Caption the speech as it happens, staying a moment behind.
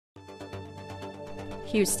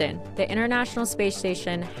Houston, the International Space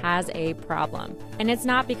Station has a problem. And it's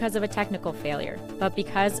not because of a technical failure, but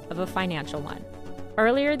because of a financial one.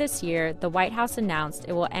 Earlier this year, the White House announced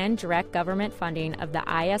it will end direct government funding of the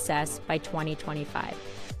ISS by 2025,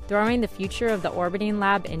 throwing the future of the orbiting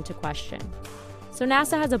lab into question. So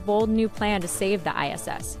NASA has a bold new plan to save the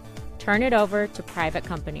ISS, turn it over to private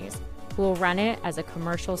companies, who will run it as a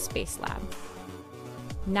commercial space lab.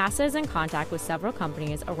 NASA is in contact with several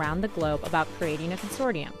companies around the globe about creating a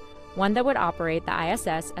consortium, one that would operate the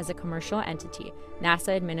ISS as a commercial entity,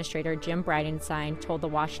 NASA Administrator Jim Bridenstine told the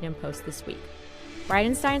Washington Post this week.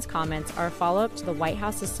 Bridenstine's comments are a follow-up to the White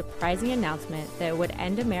House's surprising announcement that it would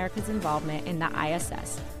end America's involvement in the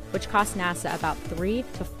ISS, which costs NASA about $3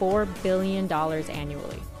 to $4 billion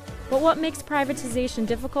annually. But what makes privatization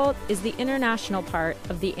difficult is the international part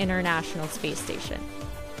of the International Space Station.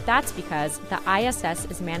 That's because the ISS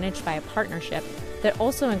is managed by a partnership that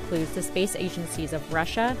also includes the space agencies of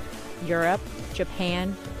Russia, Europe,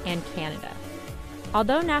 Japan, and Canada.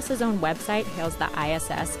 Although NASA's own website hails the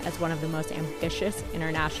ISS as one of the most ambitious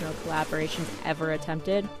international collaborations ever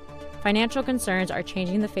attempted, financial concerns are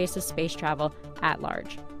changing the face of space travel at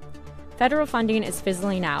large. Federal funding is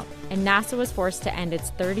fizzling out, and NASA was forced to end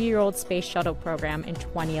its 30-year-old space shuttle program in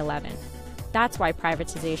 2011. That's why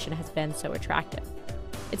privatization has been so attractive.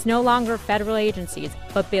 It's no longer federal agencies,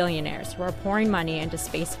 but billionaires who are pouring money into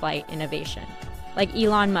spaceflight innovation, like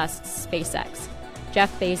Elon Musk's SpaceX,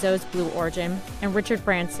 Jeff Bezos' Blue Origin, and Richard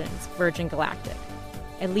Branson's Virgin Galactic.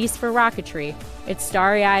 At least for rocketry, it's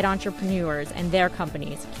starry-eyed entrepreneurs and their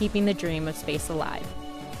companies keeping the dream of space alive.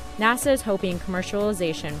 NASA is hoping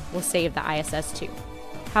commercialization will save the ISS too.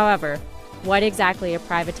 However, what exactly a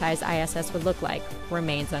privatized ISS would look like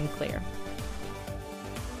remains unclear.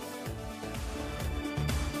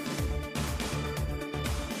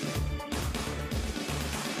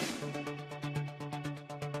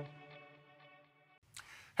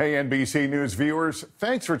 Hey, NBC News viewers,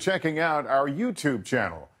 thanks for checking out our YouTube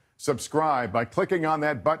channel. Subscribe by clicking on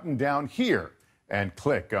that button down here and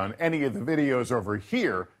click on any of the videos over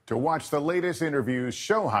here to watch the latest interviews,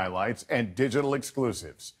 show highlights, and digital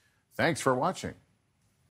exclusives. Thanks for watching.